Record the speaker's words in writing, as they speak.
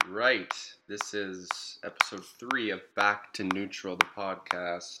right. This is episode 3 of Back to Neutral, the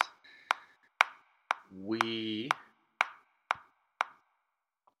podcast. We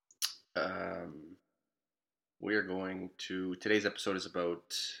are going to. Today's episode is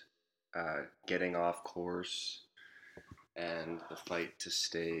about getting off course and the fight to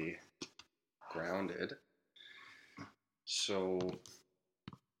stay grounded. So,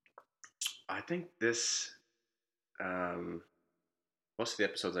 I think this. Most of the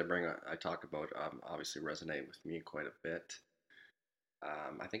episodes I talk about obviously resonate with me quite a bit.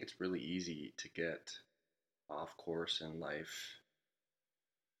 I think it's really easy to get off course in life.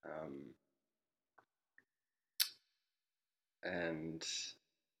 And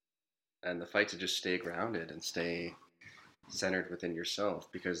the fight to just stay grounded and stay centered within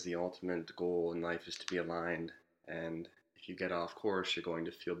yourself, because the ultimate goal in life is to be aligned. And if you get off course, you're going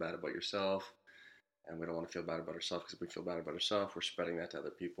to feel bad about yourself, and we don't want to feel bad about ourselves, because if we feel bad about ourselves, we're spreading that to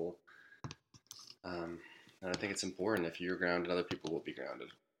other people. And I think it's important. If you're grounded, other people will be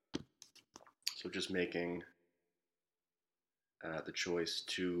grounded. So just making the choice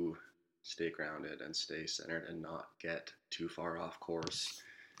to stay grounded and stay centered and not get too far off course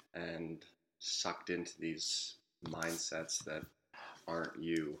and sucked into these mindsets that aren't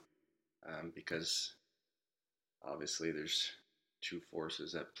you, because obviously there's two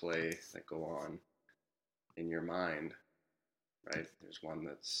forces at play that go on in your mind, right? There's one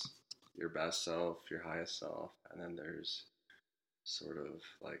that's your best self, your highest self, and then there's sort of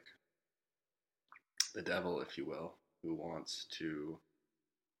like the devil, if you will, who wants to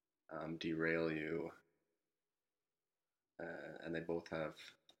derail you, and they both have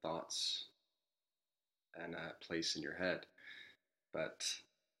thoughts and a place in your head, but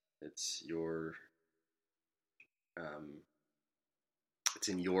it's it's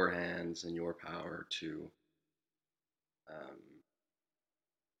in your hands and your power to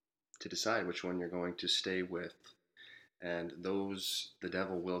decide which one you're going to stay with. And the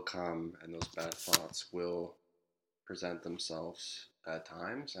devil will come, and those bad thoughts will present themselves at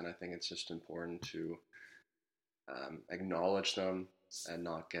times, and I think it's just important to acknowledge them and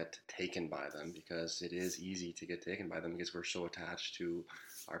not get taken by them, because it is easy to get taken by them because we're so attached to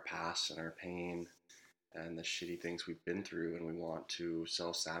our past and our pain and the shitty things we've been through, and we want to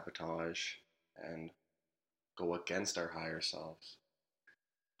self-sabotage and go against our higher selves.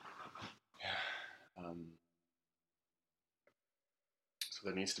 So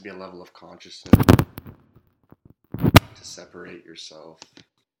there needs to be a level of consciousness to separate yourself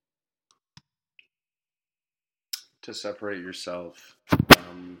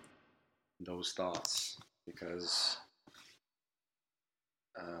from those thoughts, because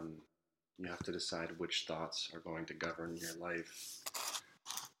you have to decide which thoughts are going to govern your life.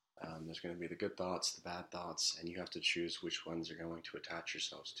 There's going to be the good thoughts, the bad thoughts, and you have to choose which ones you're going to attach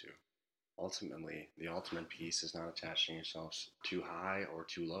yourselves to. Ultimately, the ultimate piece is not attaching yourselves too high or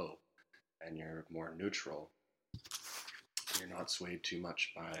too low, and you're more neutral. You're not swayed too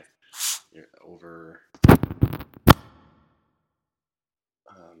much by your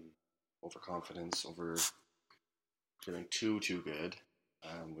overconfidence, over feeling too good.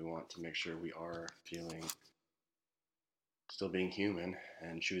 We want to make sure we are still being human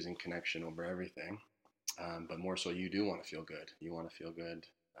and choosing connection over everything. But more so, you do want to feel good. You want to feel good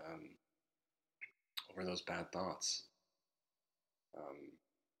over those bad thoughts.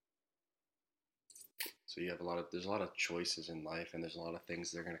 So there's a lot of choices in life, and there's a lot of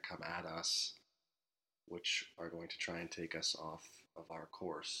things that are going to come at us, which are going to try and take us off of our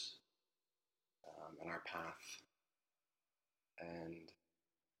course and our path. And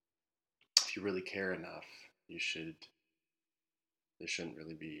if you really care enough, it shouldn't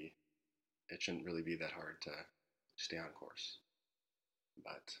really be that hard to stay on course.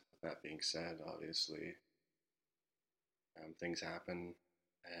 But with that being said, obviously, things happen,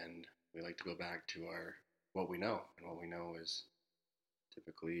 and we like to go back to what we know, and what we know is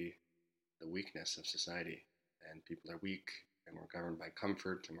typically the weakness of society, and people are weak, and we're governed by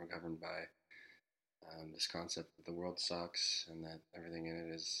comfort, and we're governed by this concept that the world sucks and that everything in it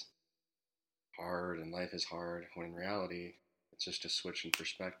is hard and life is hard, when in reality it's just a switch in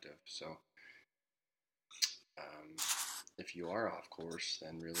perspective. So if you are off course,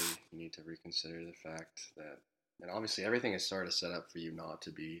 then really you need to reconsider the fact that, and obviously everything is sort of set up for you not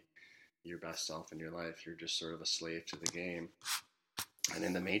to be your best self in your life. You're just sort of a slave to the game and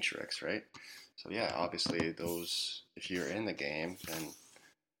in the matrix, right? So yeah, obviously if you're in the game, then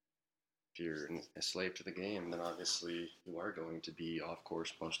if you're a slave to the game, then obviously you are going to be off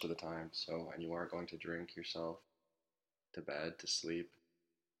course most of the time. So, and you are going to drink yourself to bed, to sleep,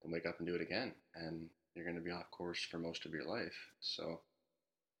 and wake up and do it again. And you're going to be off course for most of your life. So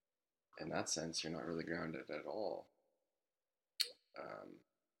in that sense, you're not really grounded at all. Um,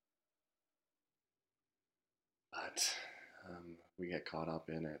 but we get caught up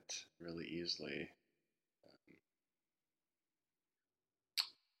in it really easily.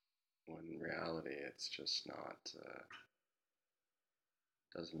 When in reality, it's just not,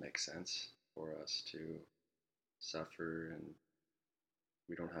 doesn't make sense for us to suffer, and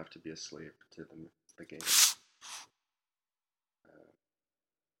we don't have to be a slave to the game.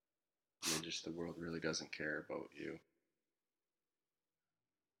 Just the world really doesn't care about you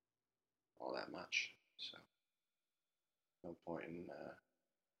all that much. So no point in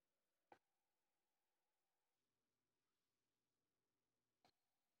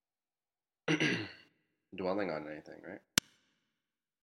dwelling on anything, right?